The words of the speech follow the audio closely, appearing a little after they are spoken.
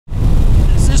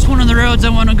the roads I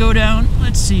want to go down.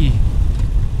 Let's see.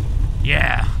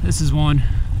 Yeah, this is one.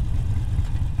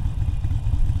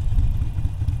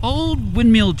 Old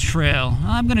Windmill Trail.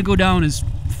 I'm gonna go down as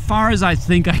far as I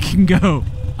think I can go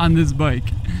on this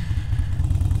bike.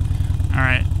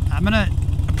 Alright, I'm gonna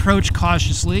approach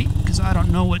cautiously because I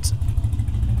don't know what's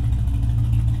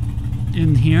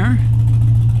in here.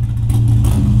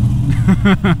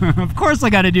 Of course I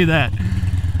gotta do that.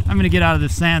 I'm gonna get out of the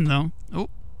sand though. Oh.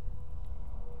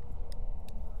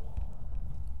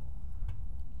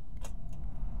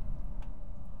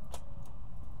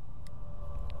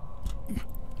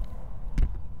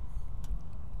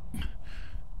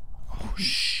 Oh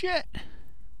shit.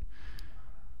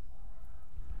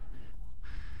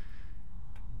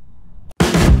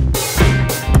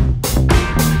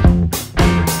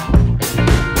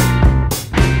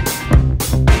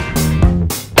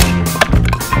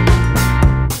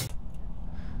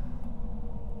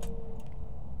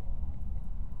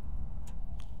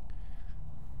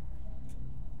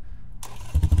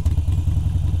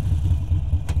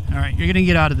 Alright, you're gonna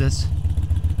get out of this.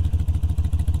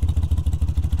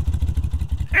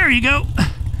 There you go.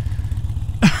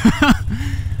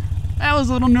 That was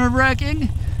a little nerve-wracking.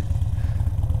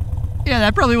 Yeah,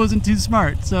 that probably wasn't too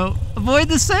smart, so avoid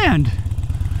the sand.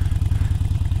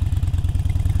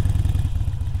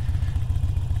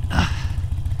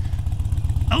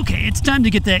 Okay, it's time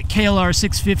to get that KLR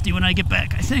 650 when I get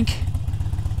back, I think.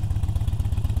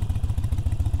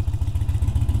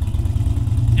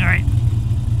 Alright.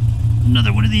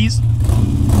 Another one of these.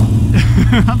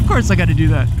 Of course I gotta do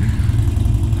that.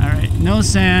 Alright, no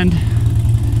sand.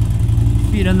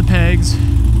 Feet on the pegs.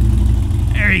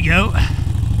 There you go.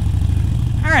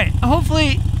 Alright,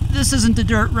 hopefully this isn't a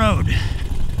dirt road.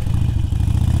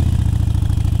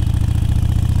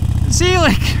 See,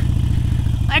 like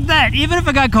that. Even if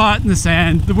I got caught in the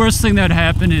sand, the worst thing that would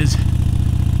happen is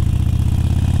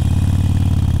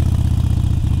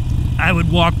I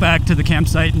would walk back to the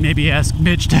campsite and maybe ask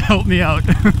Mitch to help me out.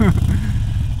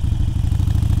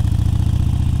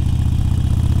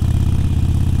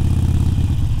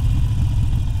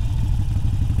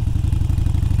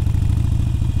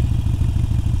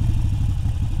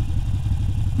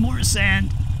 More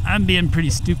sand. I'm being pretty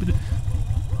stupid.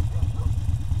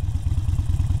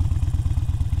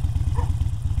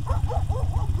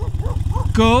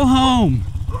 Go home.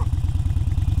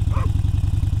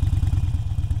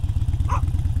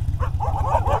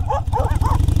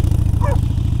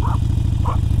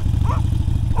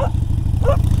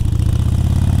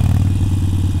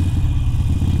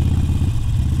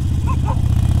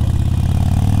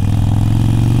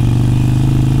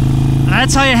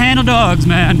 That's how you handle dogs,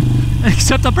 man.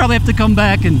 Except I'll probably have to come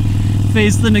back and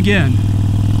face them again.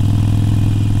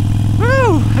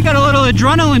 Woo! I got a little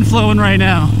adrenaline flowing right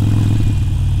now.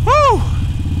 Woo!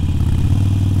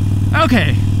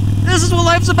 Okay, this is what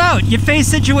life's about. You face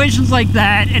situations like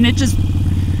that, and it just...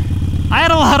 I had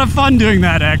a lot of fun doing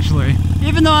that, actually.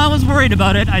 Even though I was worried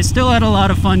about it, I still had a lot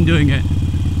of fun doing it.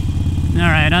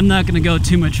 Alright, I'm not gonna go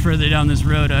too much further down this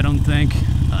road, I don't think.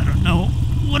 I don't know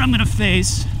what I'm gonna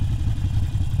face.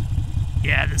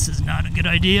 Yeah, this is not a good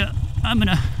idea. I'm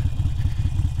gonna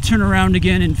turn around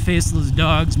again and face those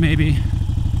dogs, maybe.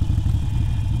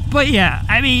 But yeah,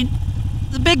 I mean,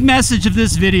 the big message of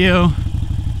this video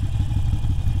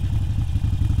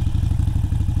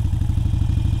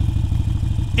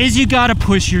is you gotta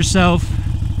push yourself.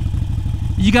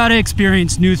 You gotta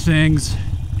experience new things.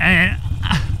 And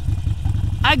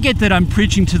I get that I'm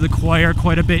preaching to the choir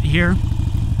quite a bit here,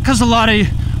 because a lot of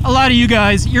you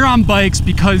guys, you're on bikes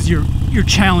because you're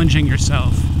challenging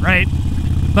yourself, right?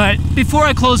 But before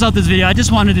I close out this video, I just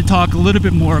wanted to talk a little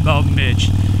bit more about Mitch.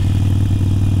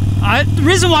 The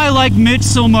reason why I like Mitch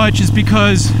so much is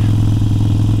because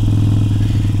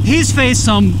he's faced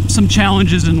some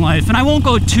challenges in life, and I won't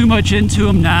go too much into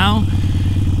him now.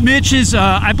 Mitch is,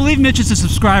 I believe Mitch is a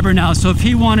subscriber now, so if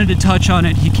he wanted to touch on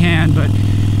it, he can, but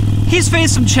he's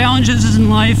faced some challenges in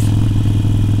life,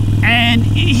 and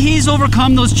he's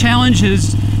overcome those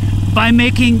challenges by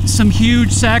making some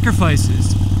huge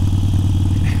sacrifices.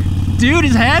 Dude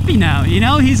is happy now, you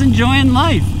know, he's enjoying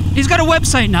life. He's got a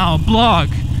website now, a blog,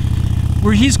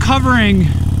 where he's covering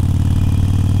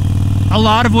a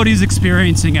lot of what he's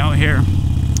experiencing out here.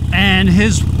 And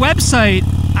his website,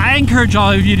 I encourage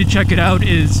all of you to check it out,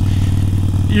 is,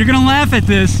 you're gonna laugh at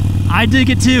this, I dig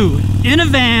it too,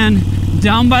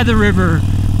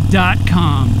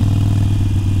 inavandownbytheriver.com.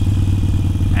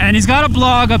 And he's got a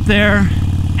blog up there,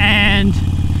 and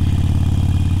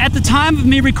at the time of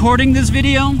me recording this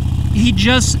video, he's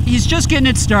just getting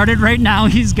it started right now.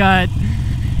 He's got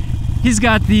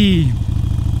the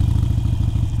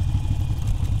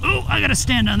I gotta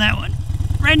stand on that one.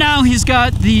 Right now he's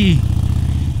got the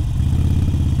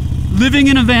living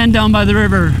in a van down by the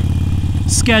river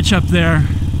sketch up there,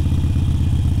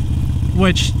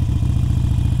 which,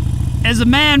 as a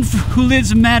man who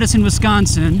lives in Madison,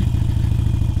 Wisconsin,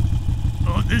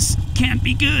 oh, this can't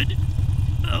be good.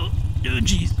 Oh,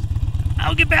 jeez.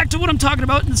 I'll get back to what I'm talking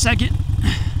about in a second.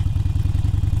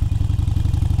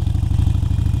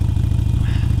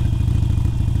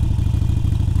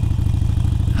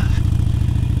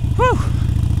 Whew.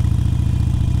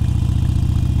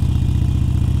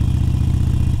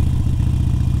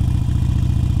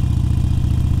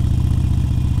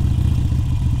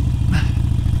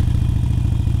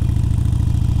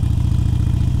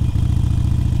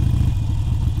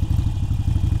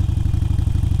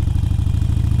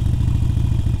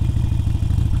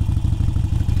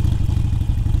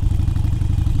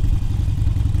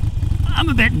 I'm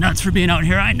a bit nuts for being out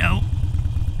here, I know.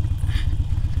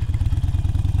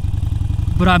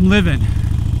 But I'm living.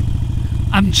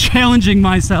 I'm challenging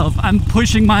myself. I'm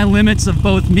pushing my limits of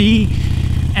both me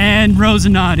and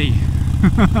Rosinati.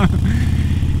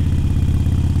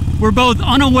 We're both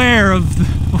unaware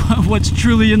of what's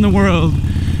truly in the world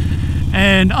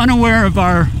and unaware of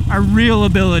our real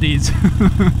abilities.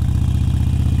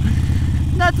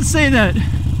 Not to say that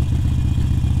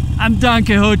I'm Don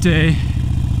Quixote,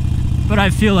 but I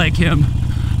feel like him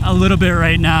a little bit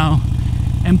right now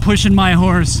and pushing my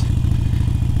horse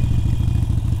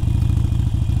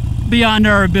beyond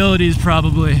our abilities,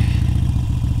 probably.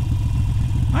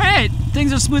 Alright,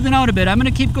 things are smoothing out a bit. I'm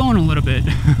gonna keep going a little bit.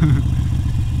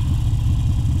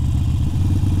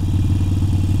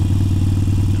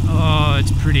 Oh,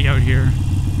 it's pretty out here.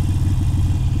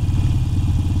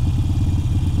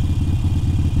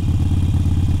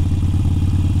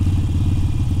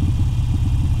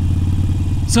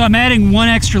 So I'm adding one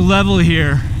extra level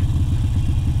here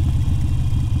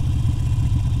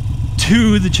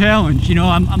to the challenge. You know,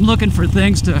 I'm looking for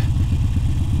things to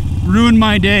ruin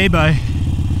my day by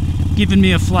giving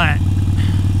me a flat.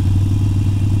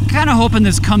 Kind of hoping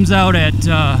this comes out at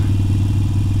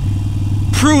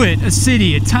Pruitt, a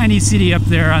city, a tiny city up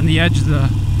there on the edge of the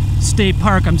state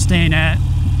park I'm staying at.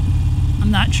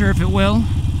 I'm not sure if it will.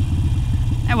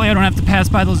 That way I don't have to pass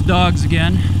by those dogs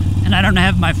again. And I don't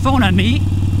have my phone on me,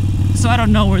 so I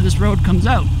don't know where this road comes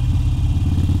out.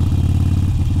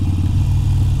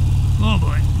 Oh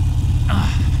boy.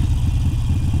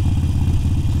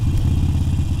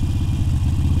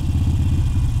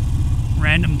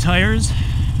 Random tires.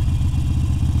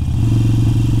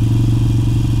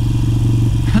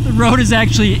 The road is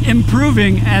actually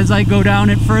improving as I go down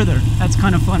it further. That's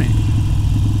kind of funny.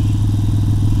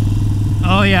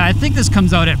 Oh yeah, I think this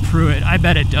comes out at Pruitt. I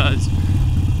bet it does.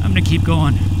 I'm gonna keep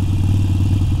going.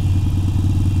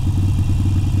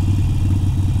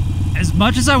 As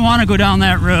much as I want to go down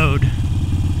that road,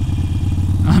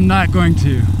 I'm not going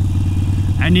to.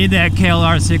 I need that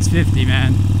KLR 650,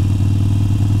 man.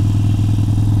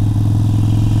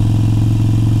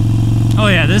 Oh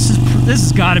yeah, this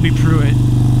has got to be Pruitt.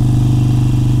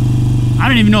 I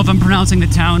don't even know if I'm pronouncing the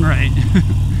town right.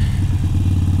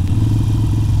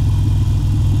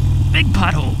 Big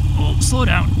pothole. Oh, slow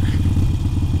down.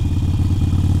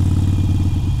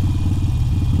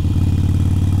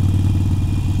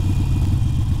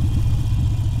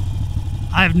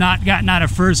 I have not gotten out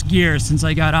of first gear since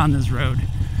I got on this road.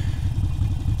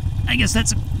 I guess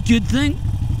that's a good thing.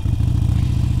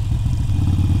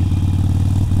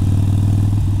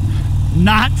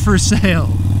 Not for sale.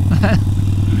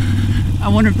 I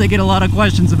wonder if they get a lot of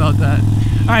questions about that.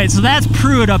 Alright, so that's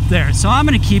Pruitt up there. So I'm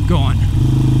going to keep going.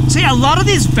 See, a lot of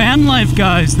these van life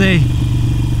guys, they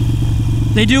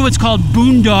do what's called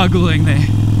boondoggling. They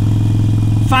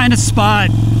find a spot,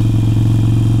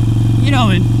 you know,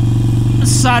 in the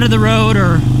side of the road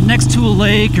or next to a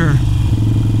lake or...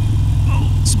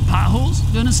 Oh, some potholes.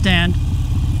 Gonna stand.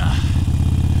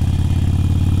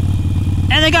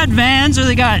 And they got vans or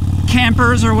they got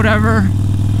campers or whatever.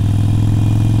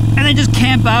 And they just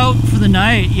camp out for the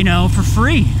night, you know, for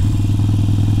free.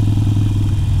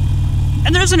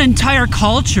 And there's an entire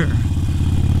culture.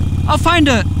 I'll find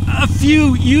a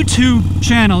few YouTube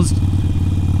channels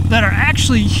that are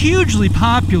actually hugely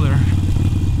popular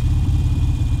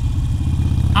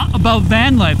about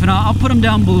van life, and I'll put them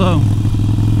down below.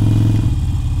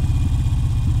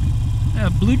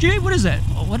 Blue jay? What is that?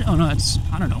 Oh, what? Oh no, it's,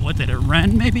 I don't know what that is. A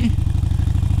wren, maybe?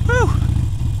 Whew.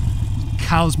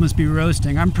 Cows must be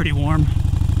roasting. I'm pretty warm.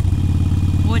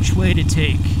 Which way to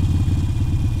take?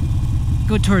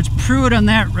 Go towards Pruitt on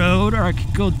that road, or I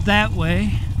could go that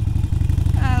way.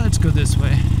 Let's go this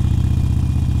way.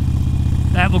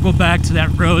 That will go back to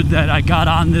that road that I got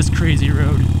on this crazy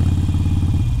road.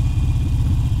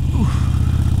 Ooh.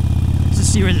 Let's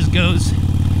just see where this goes.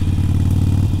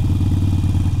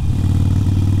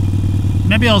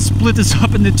 Maybe I'll split this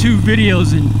up into 2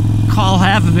 videos and call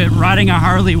half of it riding a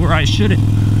Harley where I shouldn't.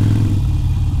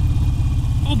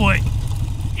 Oh boy.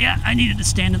 Yeah, I needed to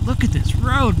stand and look at this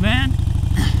road, man.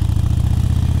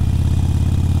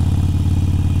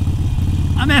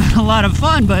 I'm having a lot of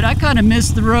fun, but I kind of miss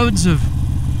the roads of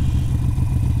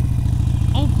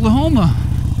Oklahoma.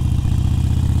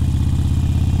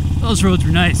 Those roads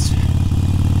were nice.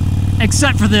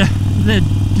 Except for the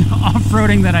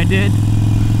off-roading that I did.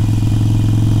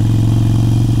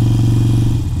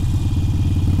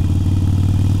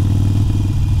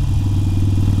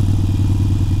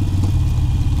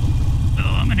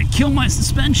 Oh, I'm gonna kill my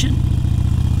suspension.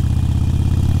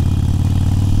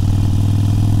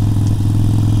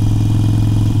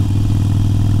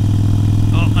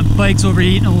 Bike's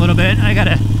overheating a little bit. I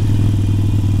gotta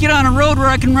get on a road where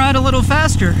I can ride a little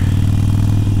faster.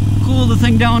 Cool the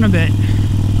thing down a bit.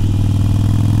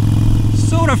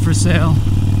 Soda for sale.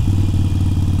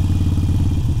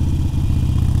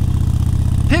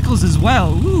 Pickles as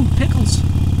well. Ooh, pickles.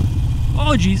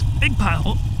 Oh geez, big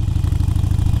pile.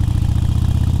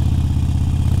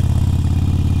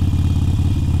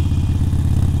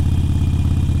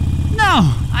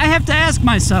 Now, I have to ask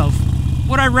myself,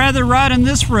 would I rather ride on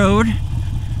this road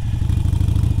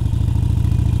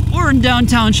or in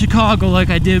downtown Chicago like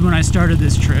I did when I started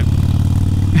this trip?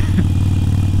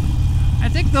 I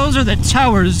think those are the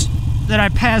towers that I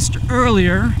passed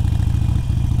earlier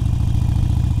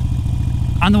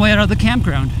on the way out of the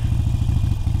campground.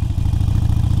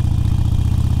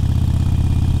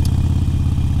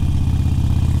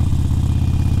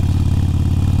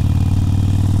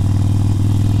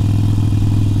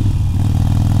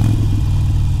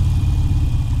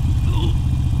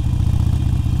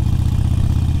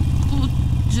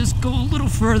 Go a little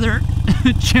further,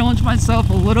 challenge myself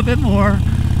a little bit more,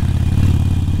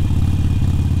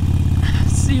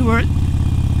 see where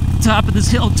the top of this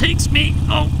hill takes me.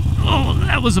 Oh,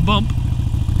 that was a bump.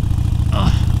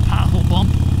 Pothole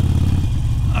bump.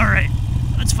 Alright,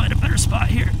 let's find a better spot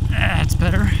here. That's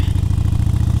better.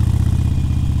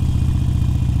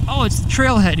 Oh, it's the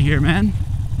trailhead here, man.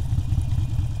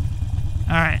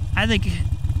 Alright, I think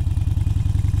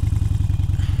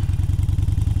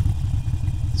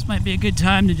might be a good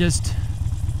time to just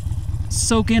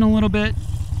soak in a little bit,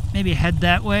 maybe head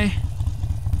that way.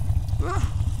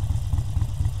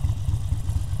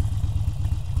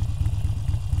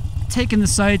 Take in the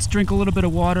sights, drink a little bit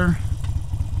of water,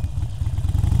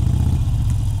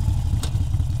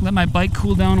 let my bike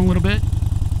cool down a little bit.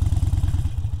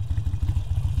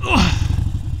 Alright,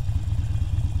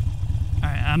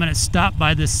 I'm gonna stop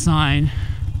by this sign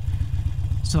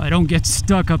so I don't get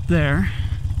stuck up there.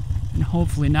 And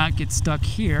hopefully not get stuck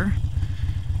here.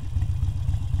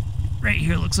 Right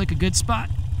here looks like a good spot.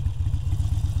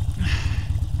 In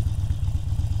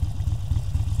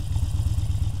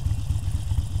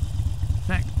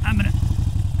fact, I'm gonna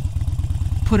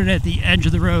put it at the edge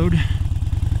of the road.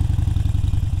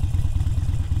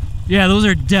 Yeah, those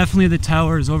are definitely the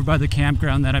towers over by the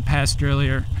campground that I passed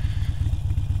earlier.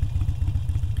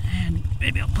 And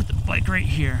maybe I'll put the bike right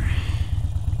here.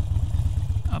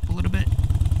 Up a little bit.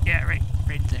 Yeah, right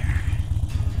there.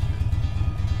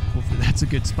 Hopefully that's a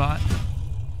good spot.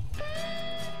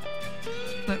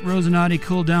 Let Rosinati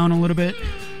cool down a little bit.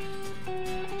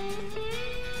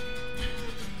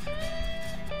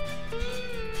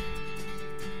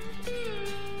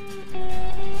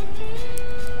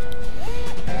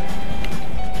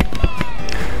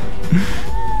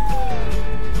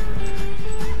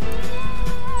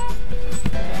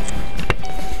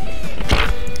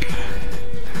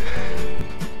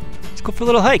 Let's go for a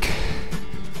little hike.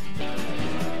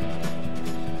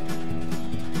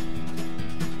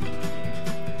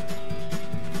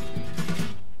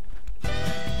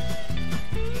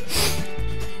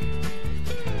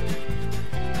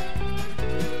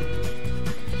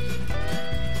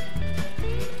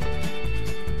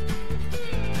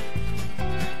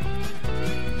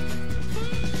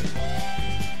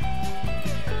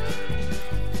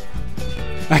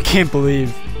 I can't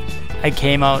believe I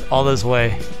came out all this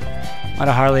way on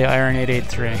a Harley Iron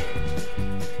 883.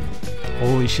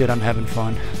 Holy shit, I'm having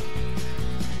fun.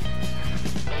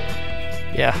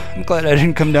 Yeah, I'm glad I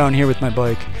didn't come down here with my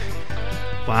bike.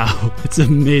 Wow, it's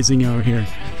amazing out here.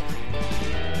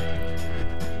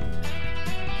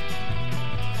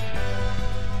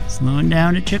 Slowing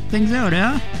down to check things out,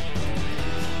 huh?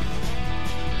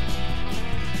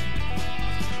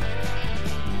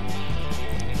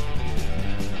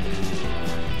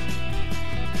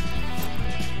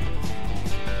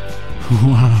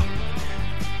 Wow.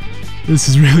 This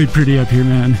is really pretty up here,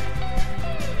 man.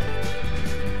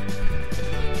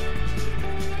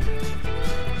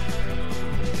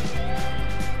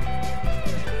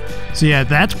 So yeah,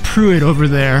 that's Pruitt over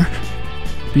there,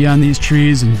 beyond these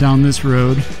trees and down this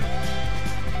road.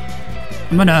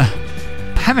 I'm gonna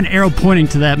have an arrow pointing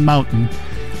to that mountain,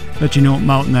 let you know what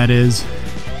mountain that is.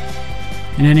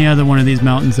 And any other one of these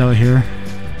mountains out here.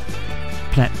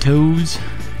 Plateaus.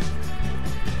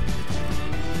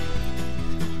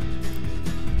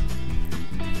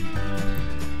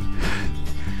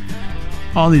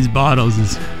 All these bottles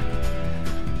is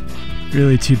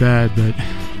really too bad, but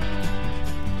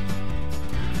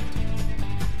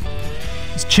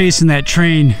I was chasing that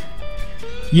train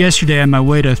yesterday on my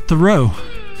way to Thoreau,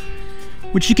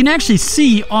 which you can actually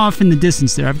see off in the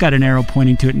distance there. I've got an arrow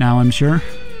pointing to it now, I'm sure.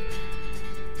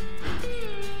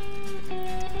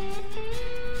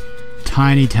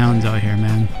 Tiny towns out here,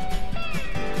 man.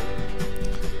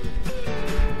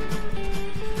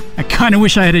 I kind of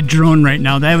wish I had a drone right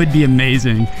now. That would be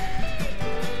amazing.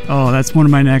 Oh, that's one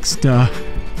of my next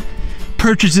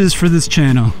purchases for this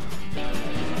channel.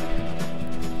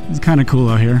 It's kind of cool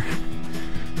out here.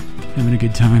 Having a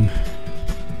good time.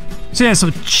 So yeah, so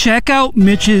check out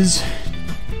Mitch's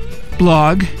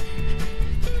blog,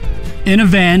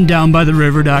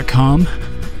 inavandownbytheriver.com.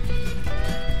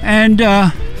 And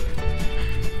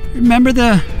remember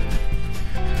the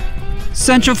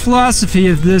central philosophy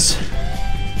of this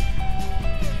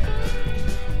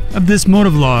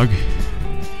motovlog.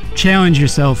 Challenge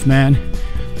yourself, man.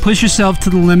 Push yourself to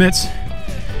the limits.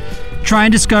 Try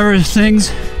and discover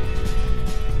things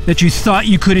that you thought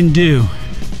you couldn't do,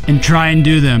 and try and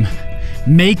do them.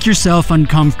 Make yourself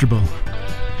uncomfortable.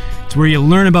 It's where you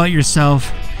learn about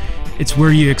yourself. It's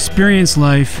where you experience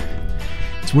life.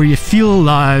 It's where you feel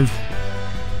alive.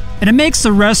 And it makes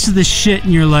the rest of the shit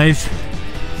in your life,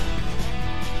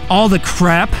 all the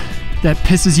crap that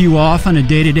pisses you off on a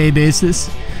day-to-day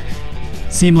basis,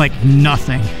 seem like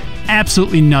nothing.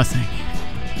 Absolutely nothing.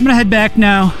 I'm gonna head back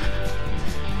now.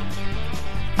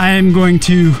 I am going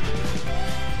to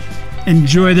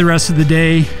enjoy the rest of the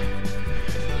day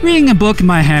reading a book in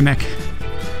my hammock.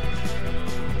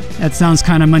 That sounds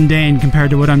kind of mundane compared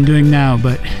to what I'm doing now,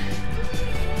 but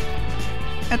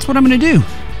that's what I'm gonna do.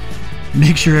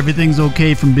 Make sure everything's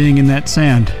okay from being in that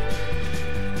sand.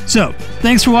 So,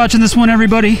 thanks for watching this one,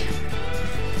 everybody.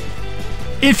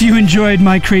 If you enjoyed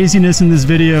my craziness in this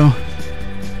video,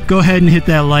 go ahead and hit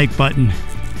that like button.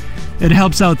 It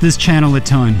helps out this channel a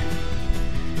ton.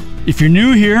 If you're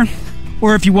new here,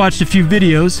 or if you watched a few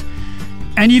videos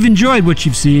and you've enjoyed what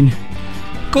you've seen,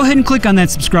 go ahead and click on that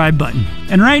subscribe button.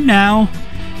 And right now,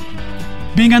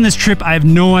 being on this trip, I have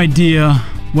no idea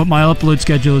what my upload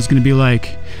schedule is going to be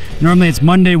like. Normally it's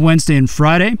Monday, Wednesday, and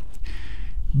Friday.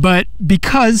 But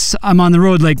because I'm on the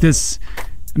road like this,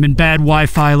 I'm in bad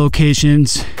Wi-Fi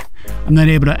locations, I'm not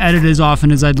able to edit as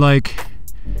often as I'd like.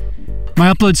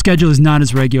 My upload schedule is not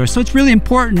as regular, so it's really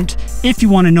important, if you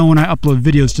want to know when I upload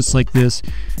videos just like this,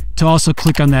 to also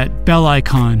click on that bell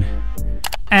icon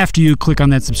after you click on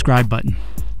that subscribe button.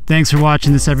 Thanks for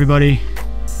watching this, everybody.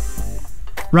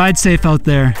 Ride safe out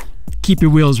there. Keep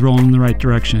your wheels rolling in the right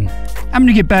direction. I'm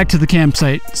gonna get back to the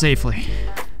campsite safely.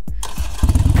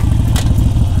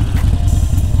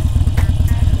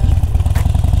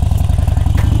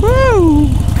 Woo!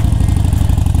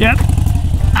 Yep,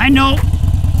 I know.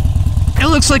 It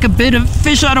looks like a bit of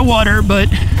fish out of water, but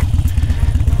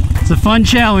it's a fun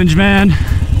challenge, man.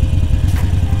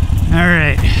 All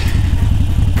right,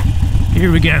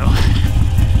 here we go.